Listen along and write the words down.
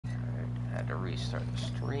to restart the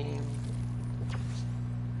stream.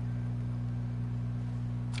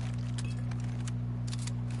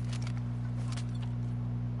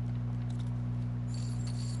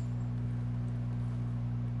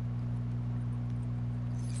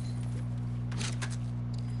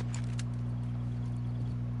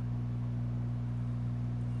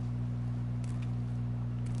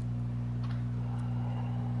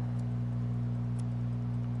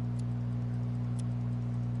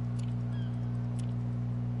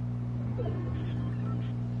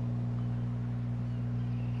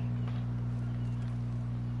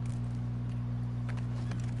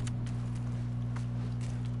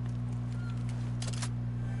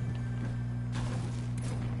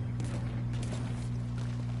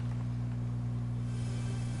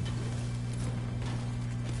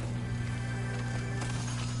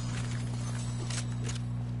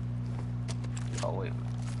 Oh wait.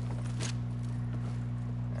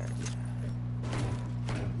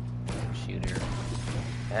 Shooter.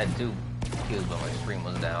 I had 2 kills, but my stream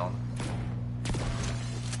was down.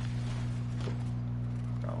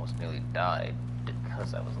 I almost nearly died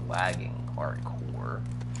because I was lagging hardcore.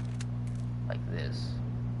 Like this.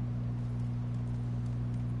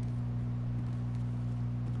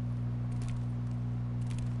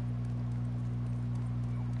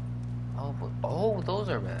 Oh, those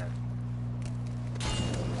are bad.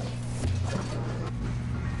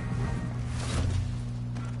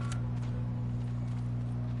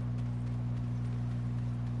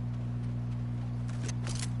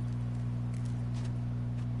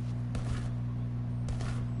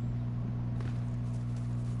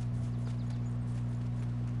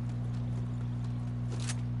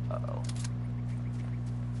 Uh-oh.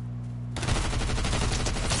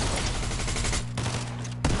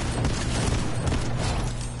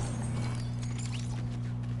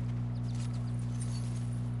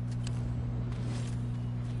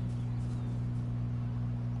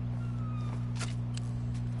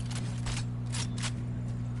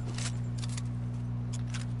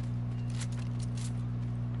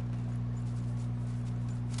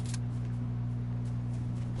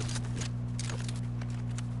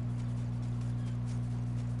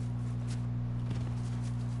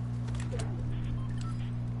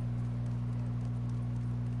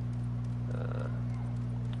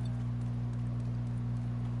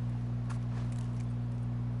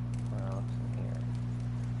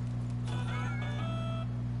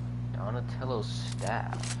 Donatello's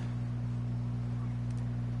staff.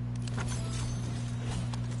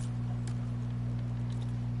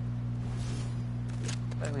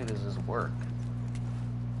 Maybe does this work?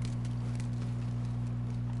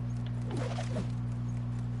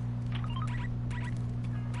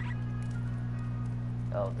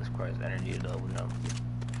 Oh, this requires energy to open them.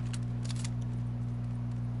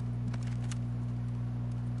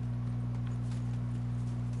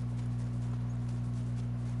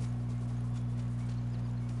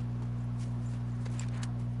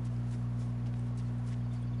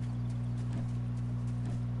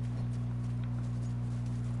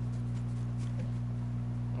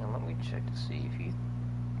 Check to see if he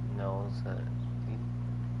knows that he,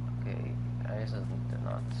 okay, I guess it did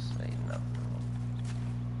not say nothing.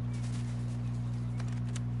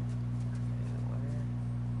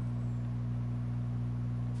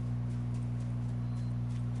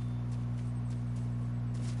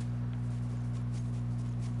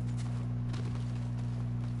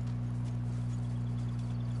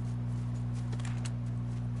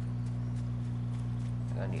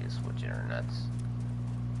 I need to switch internets.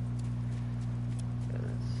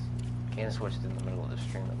 Can't switch it in the middle of the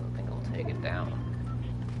stream. I don't think it'll take it down.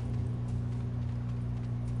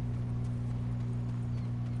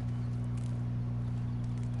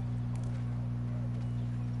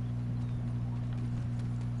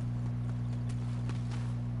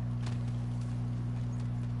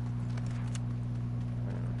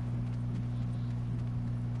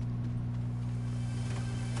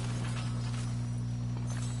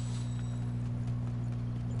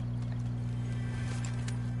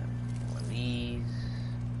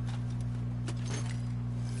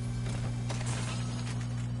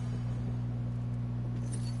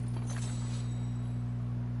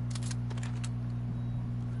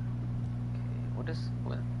 What does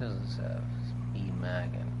this have? Speed mag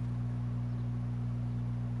and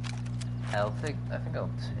I think I'll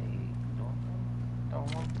take.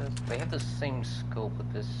 Don't want this. They have the same scope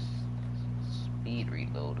with this speed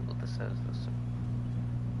reload. What this says. This.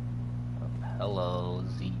 Hello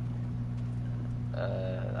Z.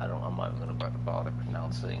 I'm not even gonna bother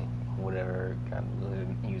pronouncing whatever kind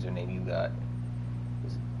of username you got.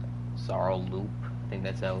 Sorrow Loop. I think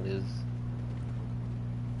that's how it is.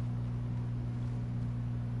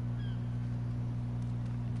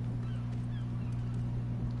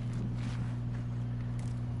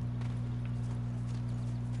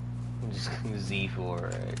 Z4,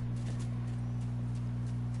 right?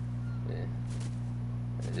 Yeah.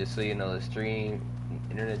 Just so you know, the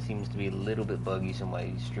internet seems to be a little bit buggy, so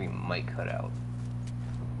my stream might cut out.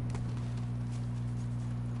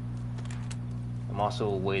 I'm also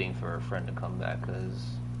waiting for a friend to come back,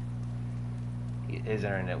 because his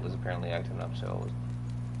internet was apparently acting up, so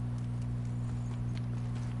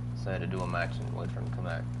I had to do a match and wait for him to come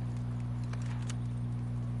back.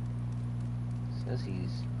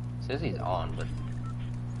 Says he's on, but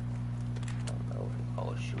I don't know.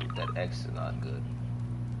 Oh shoot, that X is not good.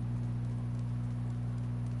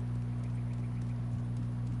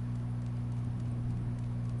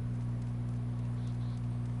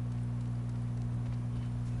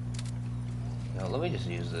 No, let me just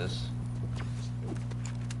use this.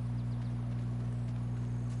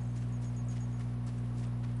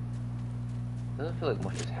 Doesn't feel like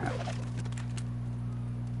much is happening.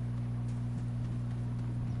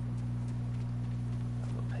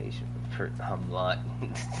 I'm a patient for I'm not.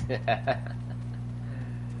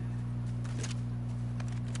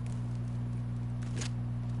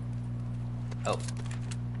 Oh.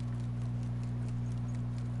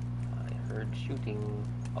 I heard shooting.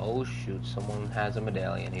 Oh shoot, someone has a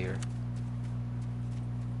medallion here.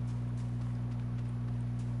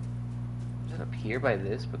 Is it up here by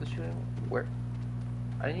this for the shooting? Where?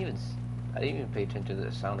 I didn't even pay attention to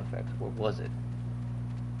the sound effects. Where was it?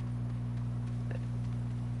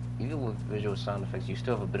 Even with visual sound effects, you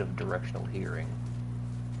still have a bit of directional hearing.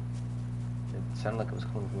 It sounded like it was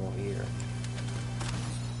coming from over here.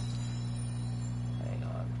 Hang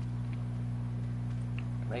on.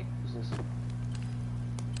 Can I use this?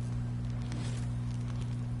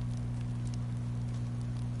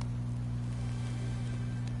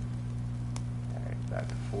 Alright, back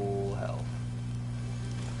to full health.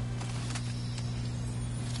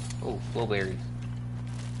 Oh, flowberries.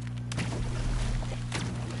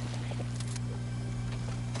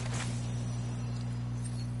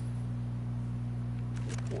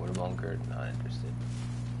 Water bunker, not interested.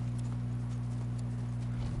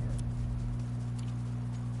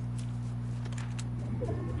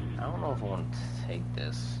 I don't know if I want to take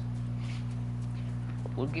this.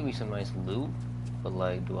 It would give me some nice loot, but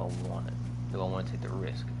like, do I want it? Do I want to take the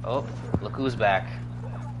risk? Oh, look who's back.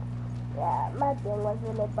 Yeah, my thing was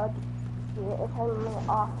really buggy. It's only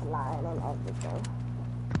offline and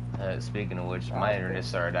everything. Speaking of which, my internet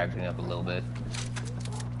started acting up a little bit.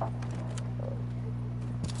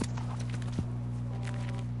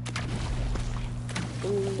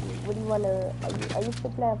 What do you want to... Are you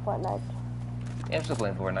still playing Fortnite? Yeah, I'm still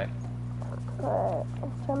playing Fortnite.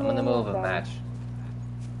 I'm in the middle of a match.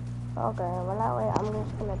 Okay, well that way I'm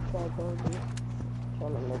just gonna play Gangies.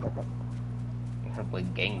 Train a little bit. You're gonna play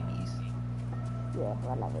Gangies? Yeah,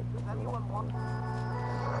 whatever.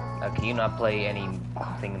 Can you not play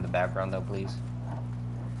anything in the background though, please?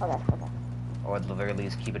 Okay. Or at the very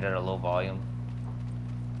least, keep it at a low volume.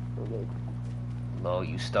 Okay. Low,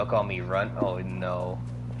 you stuck on me, run? Oh no.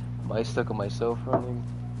 Am I stuck on myself running?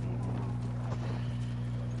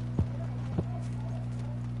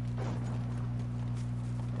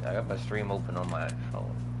 I got my stream open on my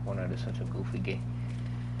phone. Fortnite is such a goofy game.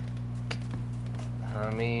 I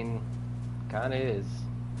mean, kinda is.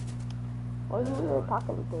 What are you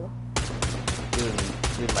talking to?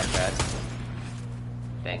 Dude, my chat.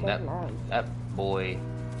 Dang, that boy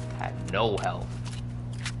had no health.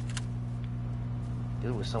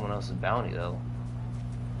 Dude was someone else's bounty though.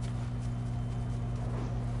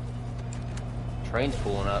 Train's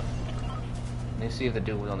pulling up. Let me see if the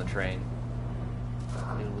dude was on the train.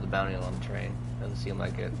 Dude with the bounty on the train. Doesn't seem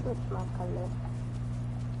like it. It's my color.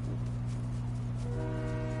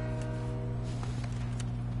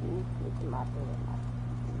 It's my color.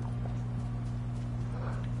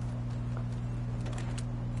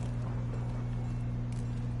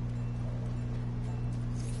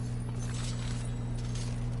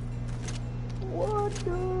 What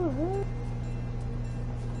the heck?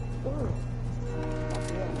 Oh.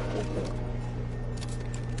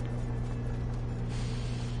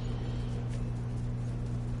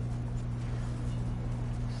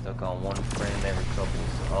 Stuck on one frame every couple.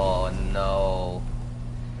 Oh no.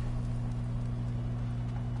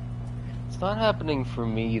 It's not happening for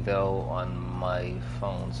me though on my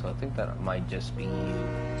phone, so I think that might just be you.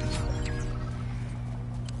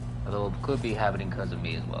 Although it could be happening because of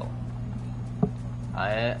me as well.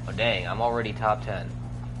 Oh dang, I'm already top 10.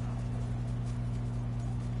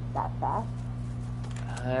 That fast?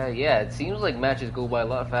 Yeah, it seems like matches go by a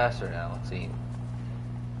lot faster now, it seems.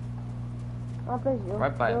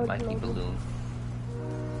 Right by a Mikey balloon.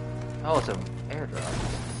 Oh, it's an airdrop.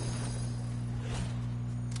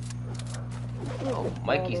 Oh,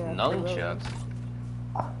 Mikey's nunchucks.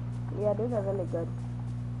 Yeah, these are really good.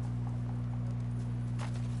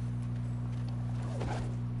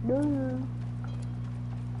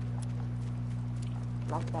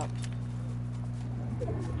 Knocked out.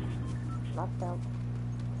 Knocked out.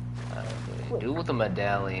 Dude with the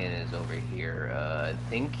medallion is over here. I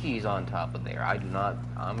think he's on top of there. I do not.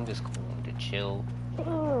 I'm just going to chill. Damn,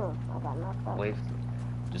 I got knocked out. Wait,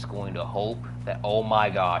 just going to hope that. Oh my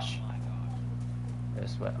gosh.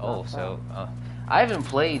 That's what. Oh, so I haven't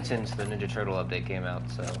played since the Ninja Turtle update came out.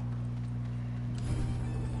 So.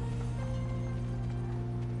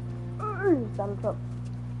 Thumbs up.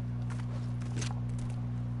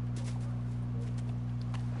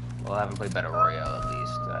 Well, I haven't played Battle Royale at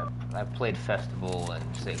least. I've played Festival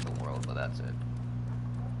and Save the World, but that's it.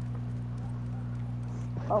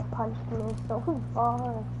 Oh, punched me so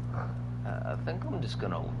far. I think I'm just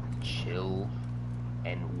gonna chill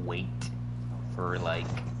and wait for, like,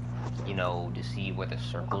 you know, to see where the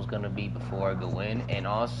circle's gonna be before I go in. And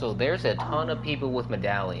also, there's a ton of people with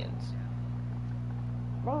medallions.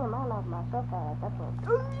 Damn, I knocked myself out at that point.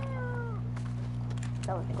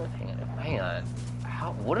 That was good. Hang on.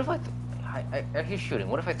 How? What if I he's shooting.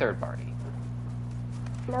 What if I third party?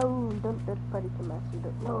 No, don't third party too much. You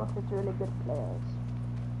don't know if it's really good players.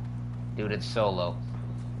 Dude, it's solo.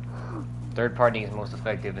 Third party is most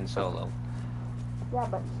effective in solo. Yeah,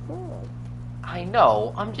 but still. I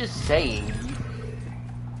know. I'm just saying.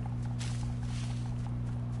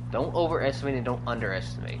 Don't overestimate and don't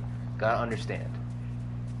underestimate. Gotta understand.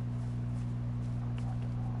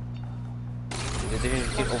 There's a difference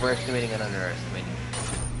between overestimating and underestimating.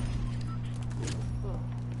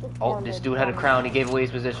 Oh, this dude had a crown. He gave away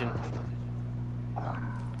his position.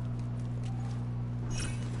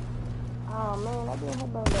 Oh man, I didn't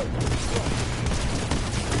have no leg.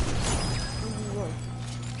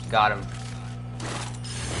 Got him.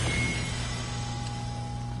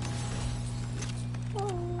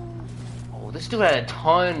 Oh, this dude had a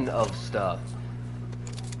ton of stuff.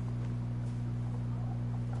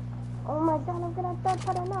 Oh my god, I'm gonna third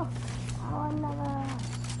party now. Oh, I never.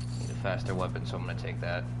 Need a faster weapon, so I'm gonna take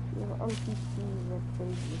that. Your NPCs are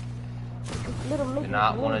crazy. This little Do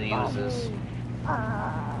not want to use this.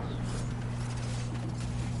 Ah.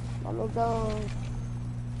 Let me go.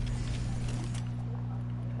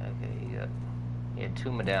 Okay, he had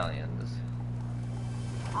 2 medallions.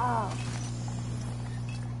 Ah.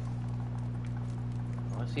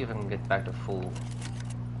 Let's see if I can get back to full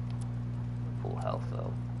health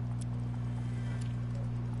though.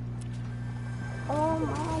 Oh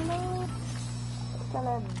my lord. It's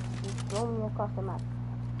gonna throw me across the map.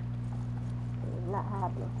 It's not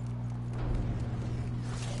happening.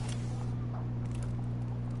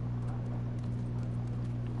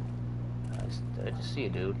 I just see a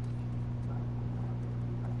dude.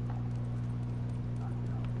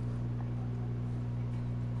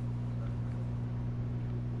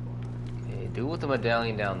 Okay, dude with the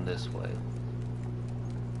medallion down this way.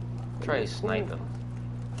 Try to snipe him.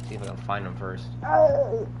 See if I can find him first.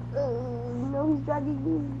 No, he's dragging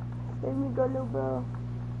me. Let me go, little bro.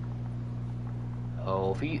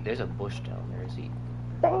 Oh, there's a bush down there. Is he?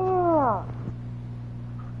 Damn!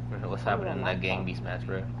 What's happening in that gang beast match,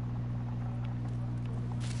 bro?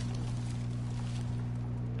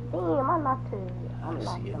 Damn, I knocked him. I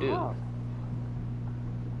knocked see a him dude. out.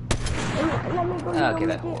 Let me go, Okay,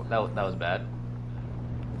 that was bad.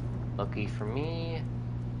 Lucky for me,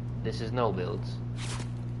 this is no builds.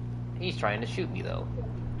 He's trying to shoot me though.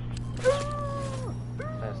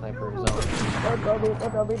 That sniper is on. Don't.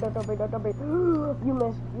 You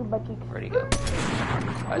missed. You butt cheeks. Where'd he go?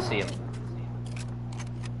 I see him.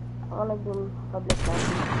 I wanna do public life.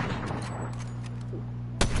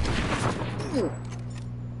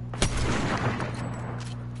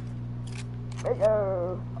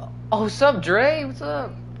 Oh, what's up, Dre? What's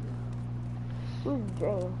up? Who's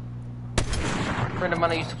Dre? Friend of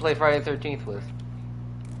mine I used to play Friday the 13th with.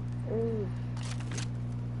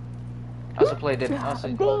 I also played it.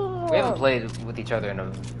 We haven't played with each other in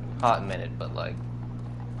a hot minute, but like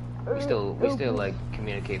we still like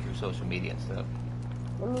communicate through social media and stuff.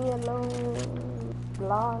 Leave me alone,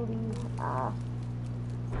 blondie. Ah.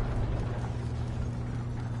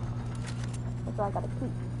 That's why I gotta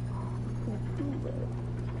keep.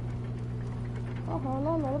 Oh,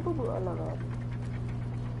 no, another boo-boo. Oh, no, no.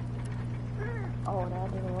 Oh,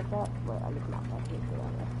 that didn't work out. Wait, I just knocked that piece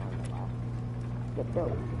around. That's not the last. Get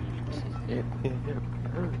dope.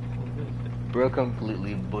 Bro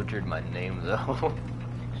completely butchered my name though.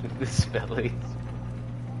 The spelling.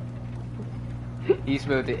 He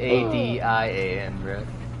spelled it A-D-I-A-N, bro.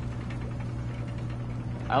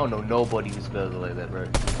 I don't know nobody who spells it like that, bro.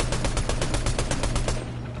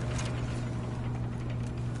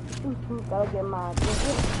 Gotta get my...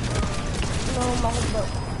 No, my head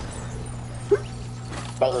broke.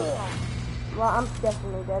 Damn! Well, I'm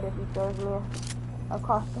definitely dead if he throws me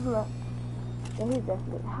across the map. Yeah, he's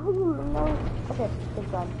definitely... How do you know? Okay, good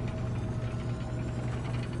job.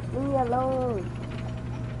 Leave me alone.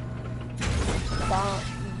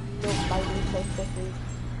 Don't bite me so quickly.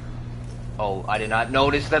 Oh, I did not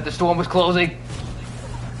notice that the storm was closing.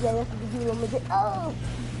 Yeah, that's what you want me to do. Oh!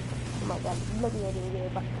 Oh my god, look at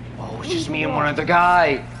it. Oh, it's just me and one other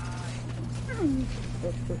guy. He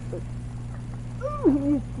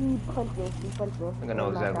punched me. I think I know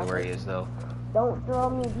exactly where he is, though. Don't throw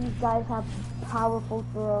me. These guys have powerful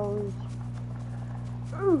throws.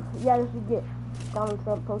 Yeah, this is get Donald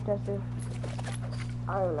Trump protester.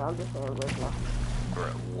 I don't know. I'm just saying words now. Bro,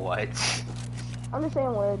 what? I'm just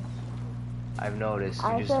saying words. I've noticed.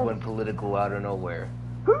 You just went political out of nowhere.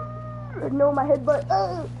 No, my headbutt.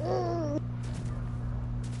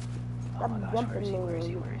 Oh my gosh, where is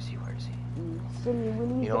he? Silly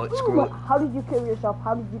Willy. You know what? Screw it. How did you kill yourself?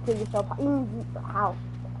 How?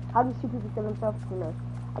 How do two people kill themselves? Who knows?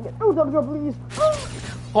 I get please.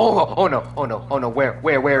 Oh no.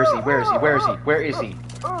 Where is he?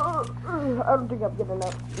 I don't think I'm getting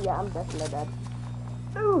enough. Yeah, I'm definitely dead.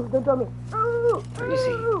 Don't throw me. Where is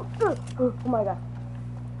he? Oh my god.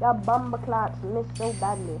 That bomber clots missed so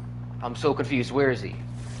badly. I'm so confused. Where is he?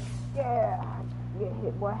 Yeah. Get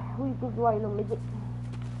hit, boy. Who you think you are, you little midget?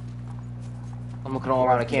 I'm looking all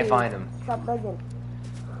around. I can't find him. Stop begging.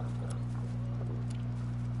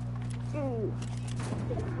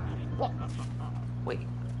 Wait.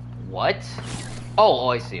 What? Oh,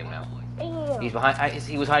 I see him now. Damn. He's behind.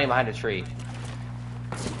 He was hiding behind a tree.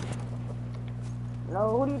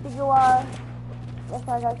 No, who do you think you are? Yes,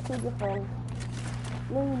 I got two good friends.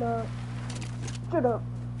 Luna. Shut up.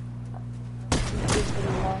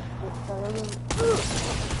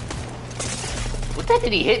 What the heck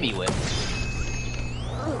did he hit me with?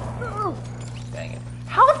 Dang it.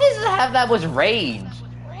 How does it have that much range?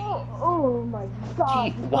 Oh my god.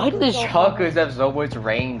 Gee, why do the shotguns have so much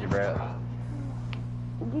range, bro?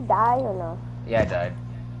 Did you die or no? Yeah, I died.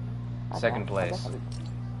 Okay, Second place.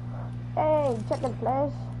 Hey, second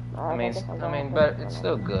place. I mean, but it's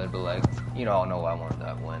still good. But like, you don't know I want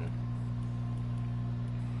that win.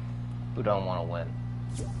 Who don't want to win?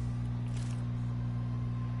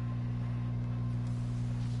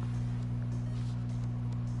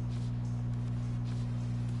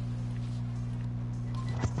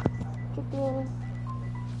 Chicken.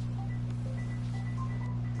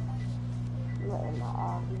 Letting my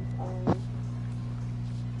obvious things.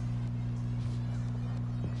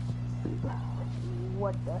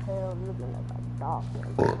 What the hell? Looking like a dog.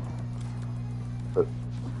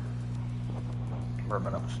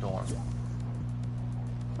 Bourbon up a storm.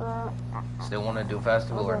 Still want to do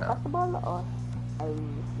festival or not? Festival or?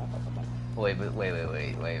 Wait.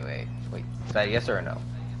 Is that yes or no?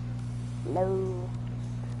 No.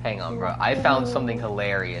 Hang on, bro. I found something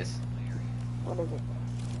hilarious. What is it?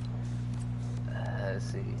 Let's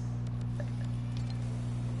see.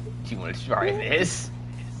 Do you want to try this?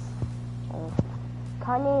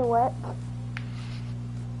 Kanye what?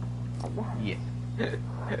 Yeah.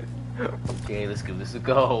 Okay, let's give this a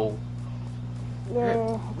go.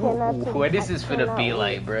 Yeah, What is this finna be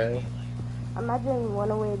like, bro? Imagine One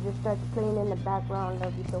Away just starts playing in the background.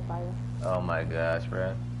 That'd be so fire. Oh my gosh,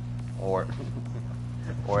 bro. Or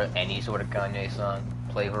any sort of Kanye song.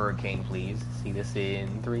 Play Hurricane, please. See this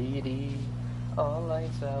in 3D. All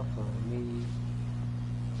lights out for me.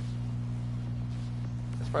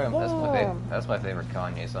 That's my favorite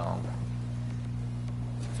Kanye song.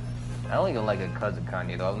 I don't even like it because of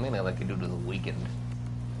Kanye though. I mainly like it due to The Weeknd.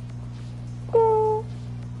 The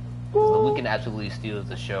Weeknd absolutely steals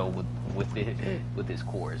the show with his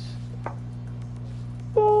chorus.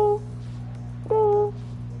 Bro,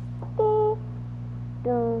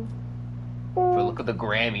 look at the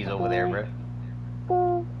Grammys over there, bro.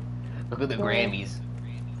 Look at the Grammys.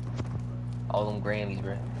 All them Grammys,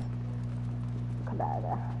 bro.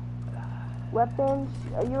 Weapons.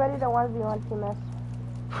 Are you ready to 1v1 Team S?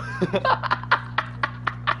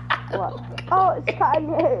 What? Oh, it's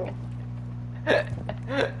Kanye.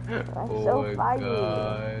 That's so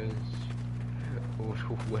fire. Gosh.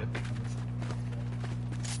 Weapons.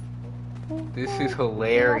 This is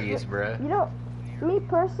hilarious, bruh. You know, me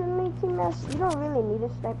personally, Team S, you don't really need a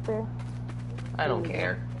sniper. I don't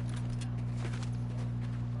care.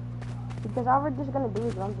 Because all we're just gonna do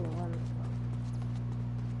is 1v1.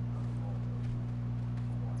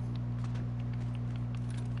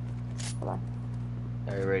 Come on.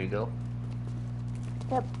 Are you ready to go?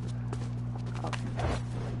 Yep. Oh.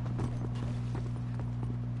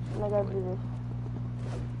 I gotta do this.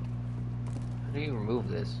 How do you remove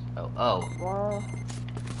this? Oh.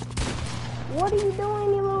 What are you doing,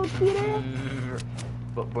 you little cheater?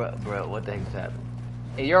 But bro, what the heck's happening?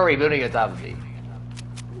 Hey, you're already building on top of me.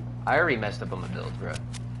 I already messed up on my builds, bro.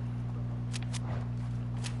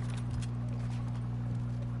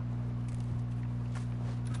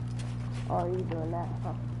 Oh, you doing that,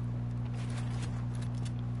 huh?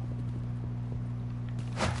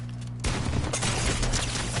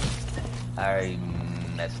 I already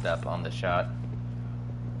messed up on the shot.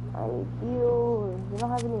 I need heals. You don't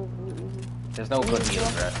have any. There's no good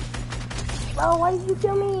heals, bro. Bro, why did you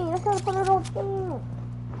kill me? That's not a little thing.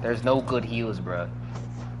 There's no good heals, bro.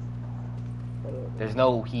 There's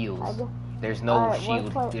no heals. There's no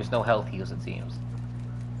shield. There's no health heals, it seems.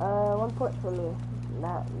 1 point for me.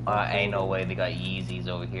 Ain't no way they got Yeezys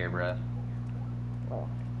over here, bro. Where?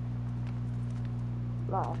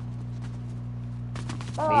 No.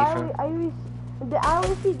 Oh, I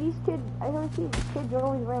always see these kids. I always see these kids are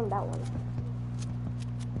always wearing that one.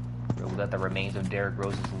 Bro, we got the remains of Derrick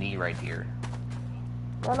Rose's knee right here.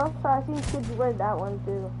 And also, I see kids wear that one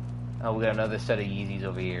too. Oh, we got another set of Yeezys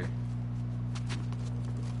over here.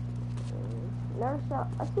 Never saw.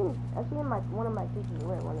 I seen one of my teachers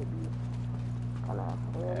wear one of these. Kinda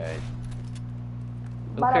weird.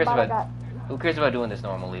 Who cares about doing this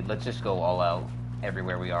normally? Let's just go all out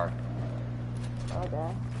everywhere we are.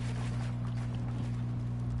 Okay.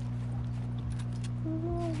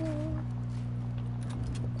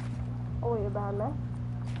 Oh, you're behind me?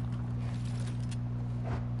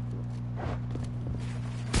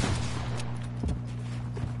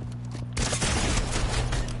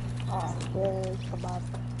 Oh, there's about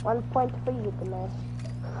 1 point for you, the man.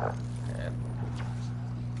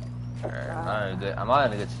 I'm not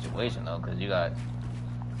in a good situation though, cause you got.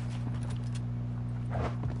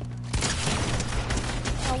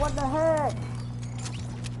 Oh, what the heck?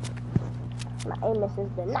 My aim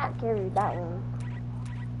assist did not carry that one.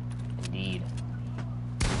 Indeed.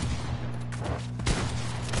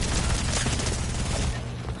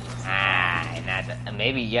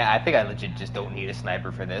 Maybe, yeah, I think I legit just don't need a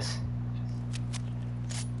sniper for this.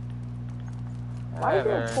 Why is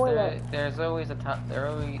there a toilet? There's always a time. There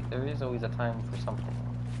is always a time for something.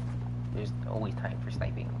 There's always time for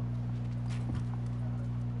sniping.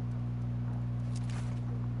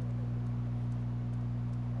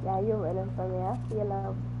 Yeah, you're running from me. I see you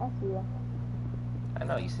now. I see you. I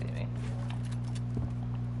know you see me.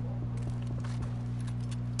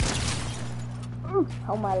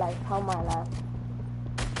 How my life? How my life?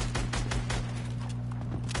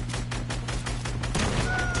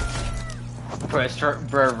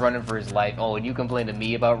 Bro, running for his life. Oh, and you complained to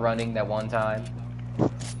me about running that one time?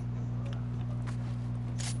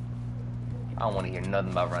 I don't want to hear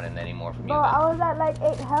nothing about running anymore from you. Bro, I was at like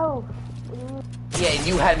 8 health. Yeah, and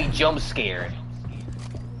you had me jump scared.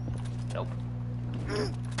 Nope.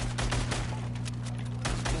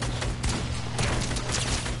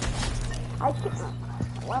 I can't.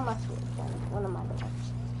 Why am I still doing? What am I doing?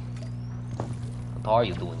 What are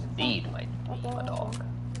you doing indeed, my dog?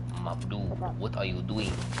 My dude, what are you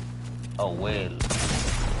doing? Oh, well.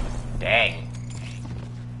 Dang.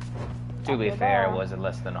 To be fair, it wasn't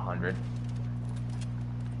less than 100.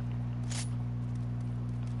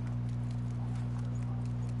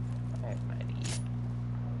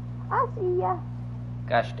 I see ya.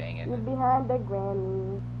 Gosh dang it. You're behind the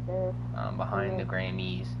Grammys. I'm behind the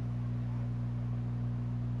Grammys.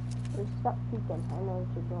 Stop peeking. I know what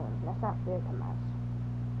you're doing. That's not fair, Tomas.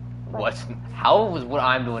 What? How was what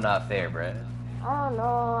I'm doing not fair, bruh? I don't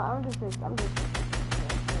know. I'm just. I don't know.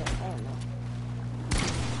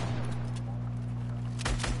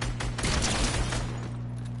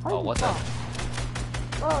 Oh, what's up?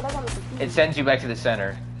 Oh, that got me confused. It sends you back to the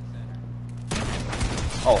center.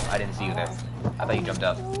 Oh, I didn't see you there. I thought you jumped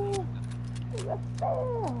up.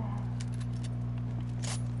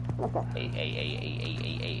 Okay.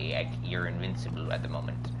 Hey, you're invincible at the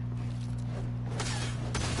moment.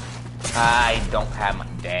 I don't have my...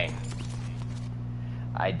 Dang.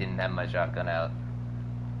 I didn't have my shotgun out.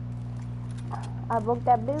 I broke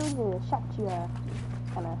that building and shot you.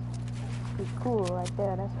 Kinda be cool right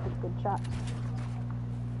there. That's a good shot.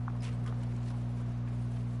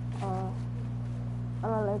 I'm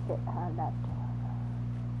gonna let it have that.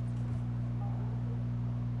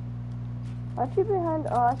 Aren't you behind?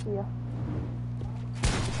 Oh, I see you.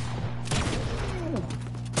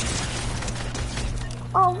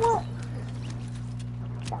 Oh, what?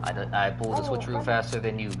 I pulled the switcheroo faster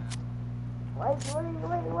than you. Why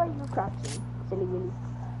are you crouching? silly Willy.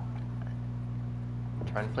 I'm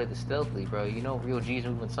trying to play the stealthily, bro. You know real G's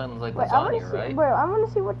moving silent like Wait, I wanna lasagna, see, right? bro. I wanna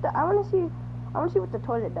see what the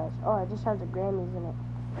toilet does. Oh, it just has the Grammys in it.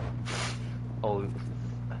 Oh,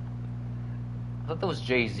 I thought that was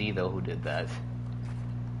Jay-Z though who did that.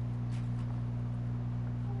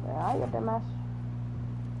 Yeah, I got that mess.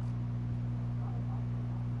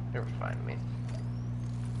 Never find me.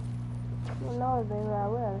 You know, baby, I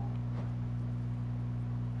will.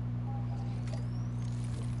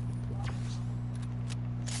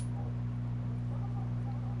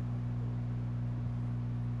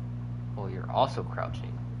 Oh, you're also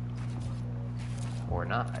crouching. Or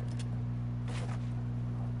not.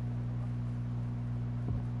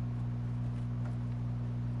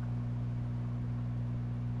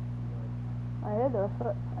 I hear the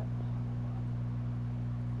foot.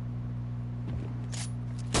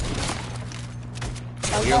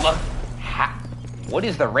 Oh, you're luck. What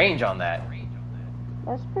is the range on that?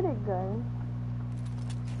 That's pretty good.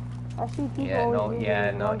 I see people.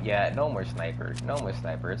 No more sniper. No more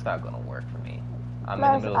sniper. It's not gonna work for me. I'm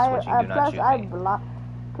Plus, in the middle of switching. Do not shoot me.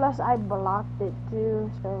 Plus, I blocked it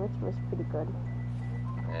too, so it was pretty good.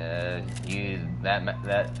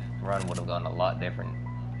 That run would have gone a lot different.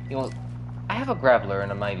 You know, I have a grappler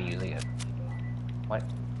and I'm not even using it. What?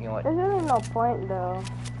 You know what? There's really no point though.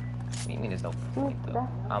 What do you mean there's no point though?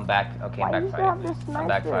 I'm back. Okay, I'm Why back you still have fighting. the sniper? I'm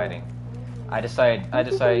back fighting. I decided I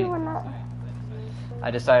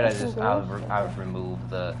would remove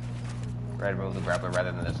the grappler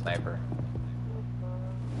rather than the sniper.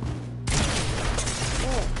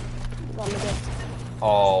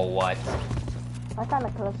 Oh, what? I kind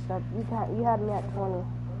of clutched up. You had me at 20.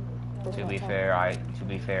 To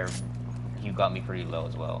be fair, you got me pretty low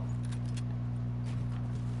as well.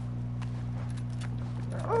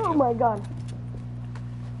 Oh my god.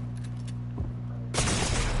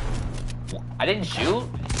 I didn't shoot?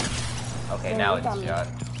 Okay, Yeah, now you it's got me. shot.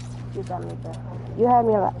 You got me, bro. You had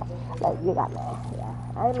me like you got me.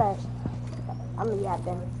 Yeah. I'm a yeah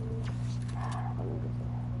then.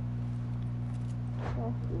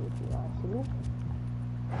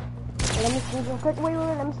 Let me sneeze real quick. Wait,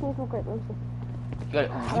 let me sneeze real quick. Let me see. You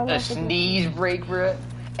got a sneeze break, bro.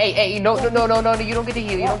 Hey, no, you don't get to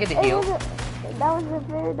heal. You don't get to heal. That was the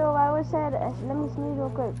very though. I was said, let me sneeze real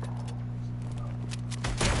quick.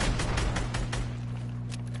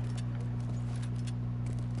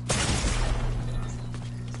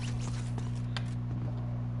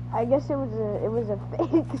 I guess it was a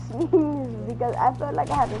fake sneeze because I felt like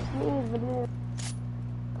I had to sneeze, but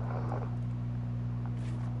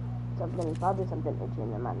it probably something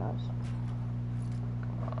itching in my nose.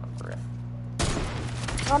 Come on, bro.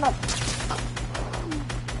 Oh no.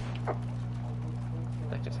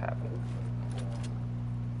 That just happened.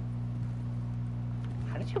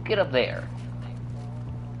 How did you get up there?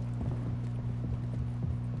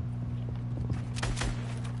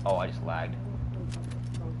 Oh, I just lagged.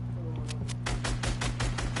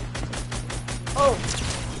 Oh.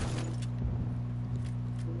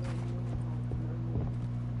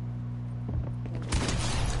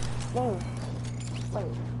 Dang. Wait.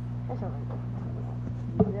 That's alright.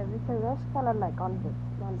 Yeah, because that's kind of like on the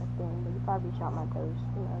thing, but you probably shot my toes.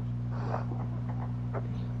 Who knows?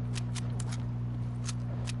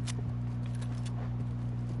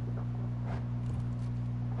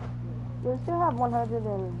 You still have 100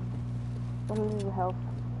 health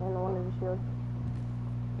and 100 shield.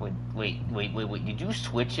 Wait. Did you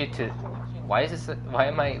switch it to... Why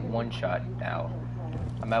am I one shot now?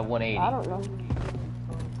 I'm at 180. I don't know.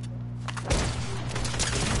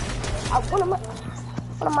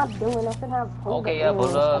 What am I doing? I should have... Okay, yeah,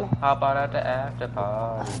 pull up. Hop out at the after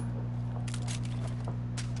party.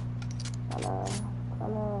 I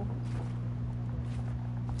know.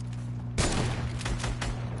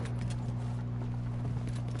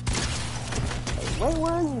 Where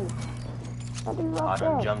were you? I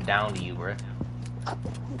done jumped down to you, bro.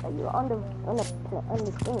 You were on the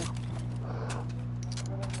thing.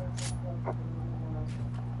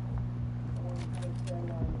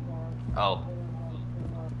 Oh.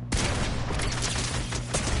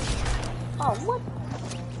 Oh, what?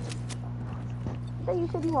 I thought you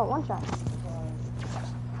said you want one shot.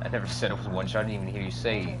 I never said it was one shot. I didn't even hear you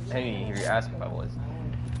say. I didn't even hear you ask if I was.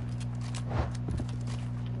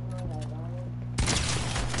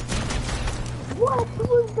 What? You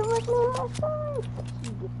was directly on my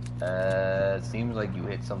side. Seems like you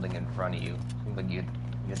hit something in front of you. Seems like you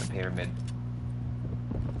hit the pyramid.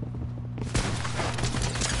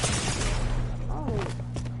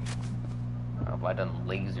 Oh, I done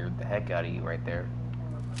lasered the heck out of you right there.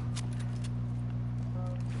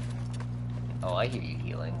 Oh, I hear you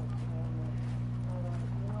healing.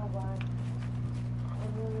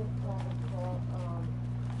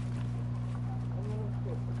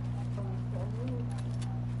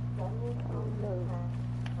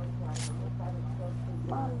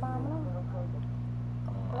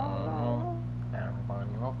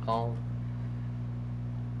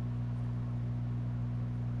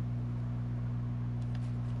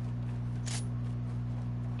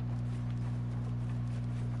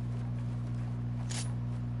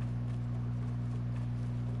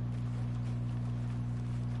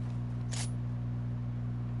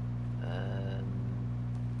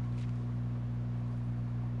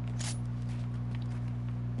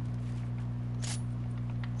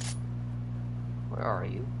 are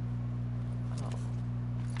you?